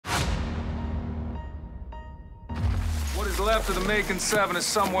What is left of the Macon 7 is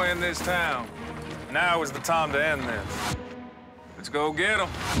somewhere in this town. Now is the time to end this. Let's go get him.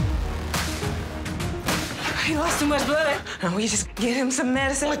 He lost too much blood. And we just get him some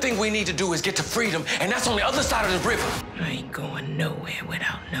medicine. The only thing we need to do is get to freedom, and that's on the other side of the river. I ain't going nowhere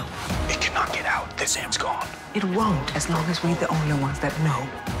without knowing. It cannot get out that Sam's gone. It won't, as long as we're the only ones that know.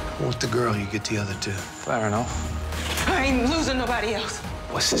 With the girl, you get the other two. Fair enough. I ain't losing nobody else.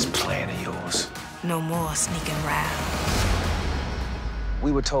 What's this plan of yours? No more sneaking around.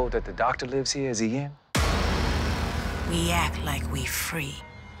 We were told that the doctor lives here. Is he in? We act like we free.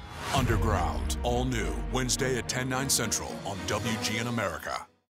 Underground, all new, Wednesday at 10/9 Central on WGN America.